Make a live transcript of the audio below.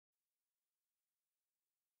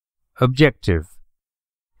Objective: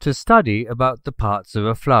 to study about the parts of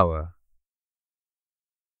a flower.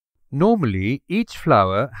 Normally, each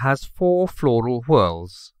flower has 4 floral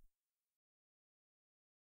whorls.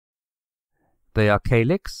 They are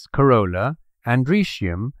calyx, corolla,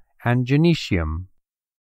 androecium, and gynecium.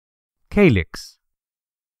 Calyx.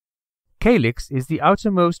 Calyx is the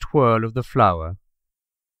outermost whorl of the flower.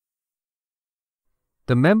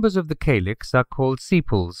 The members of the calyx are called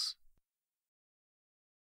sepals.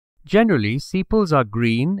 Generally, sepals are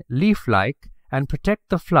green, leaf-like, and protect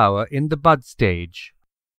the flower in the bud stage.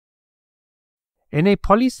 In a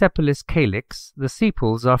polysepalous calyx, the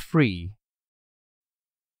sepals are free.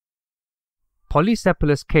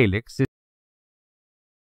 Polysepalous calyx is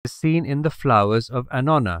seen in the flowers of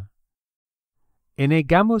Annona. In a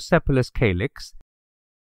gamosepalous calyx,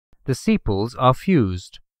 the sepals are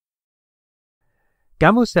fused.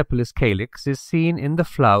 Gamosepalous calyx is seen in the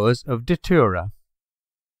flowers of Datura.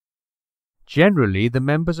 Generally, the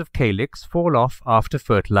members of calyx fall off after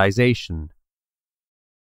fertilization.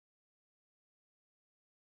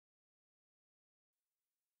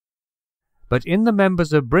 But in the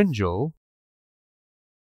members of brinjal,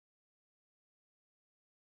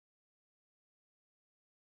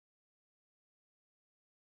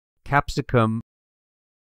 capsicum,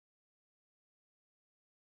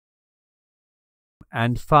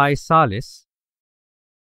 and physalis,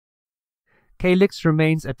 calyx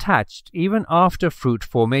remains attached even after fruit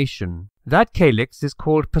formation. That calyx is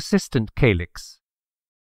called persistent calyx.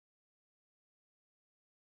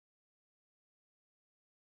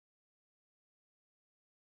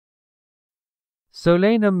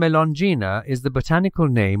 Solanum melongena is the botanical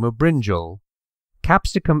name of brinjal.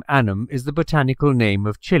 Capsicum annum is the botanical name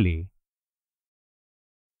of chili.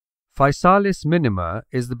 Physalis minima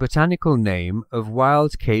is the botanical name of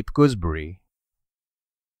wild Cape gooseberry.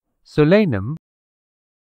 Solanum,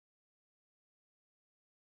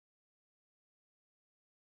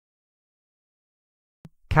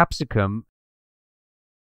 capsicum,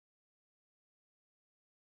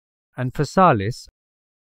 and physalis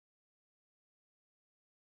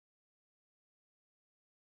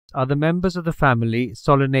are the members of the family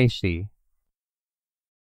Solanaceae.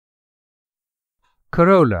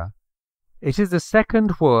 Corolla. It is the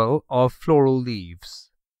second whorl of floral leaves.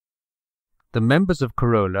 The members of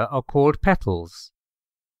corolla are called petals.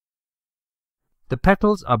 The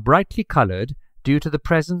petals are brightly colored due to the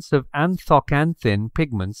presence of anthocyanthine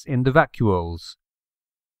pigments in the vacuoles.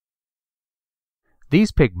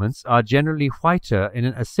 These pigments are generally whiter in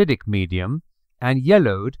an acidic medium and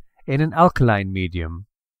yellowed in an alkaline medium.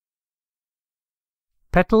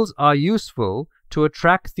 Petals are useful to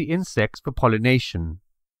attract the insects for pollination.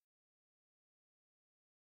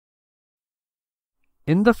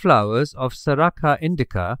 In the flowers of Saraca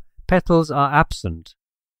indica, petals are absent.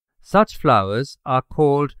 Such flowers are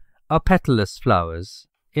called apetalous flowers.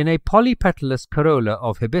 In a polypetalous corolla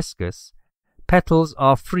of hibiscus, petals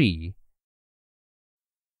are free.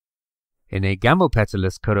 In a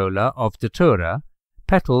gamopetalous corolla of datura,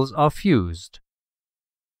 petals are fused.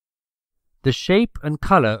 The shape and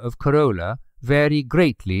color of corolla vary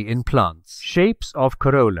greatly in plants. Shapes of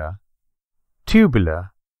corolla. Tubular.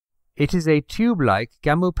 It is a tube-like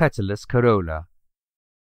gamopetalous corolla.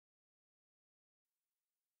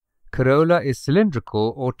 Corolla is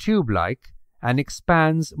cylindrical or tube-like and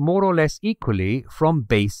expands more or less equally from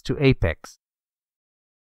base to apex.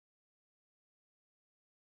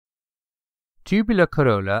 Tubular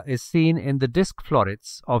corolla is seen in the disc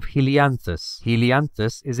florets of Helianthus.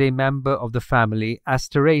 Helianthus is a member of the family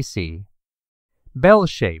Asteraceae.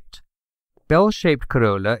 Bell-shaped. Bell-shaped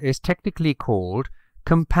corolla is technically called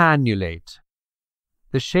Campanulate.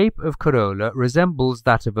 The shape of corolla resembles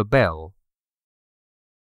that of a bell.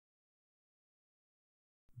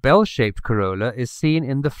 Bell-shaped corolla is seen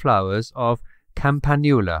in the flowers of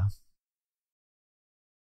Campanula.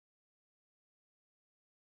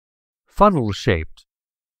 Funnel-shaped.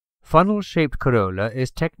 Funnel-shaped corolla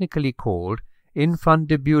is technically called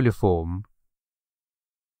infundibuliform.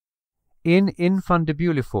 In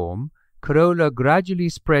infundibuliform, corolla gradually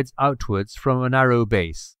spreads outwards from a narrow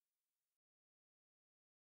base.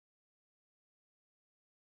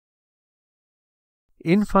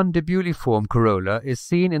 Infundibuliform corolla is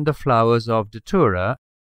seen in the flowers of datura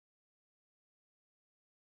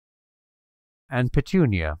and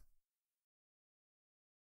petunia.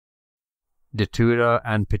 Datura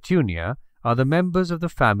and petunia are the members of the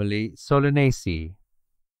family Solanaceae.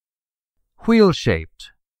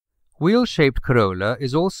 Wheel-shaped. Wheel-shaped corolla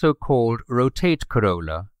is also called rotate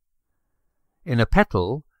corolla. In a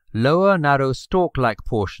petal, lower narrow stalk-like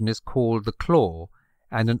portion is called the claw,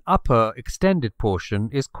 and an upper extended portion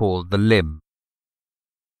is called the limb.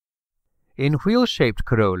 In wheel-shaped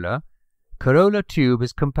corolla, corolla tube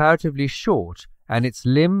is comparatively short and its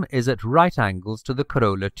limb is at right angles to the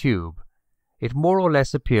corolla tube. It more or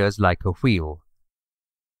less appears like a wheel.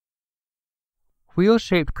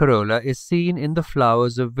 Wheel-shaped corolla is seen in the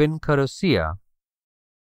flowers of Vincarosia.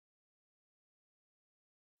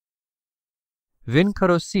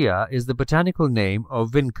 Vincarosia is the botanical name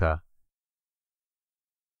of vinca.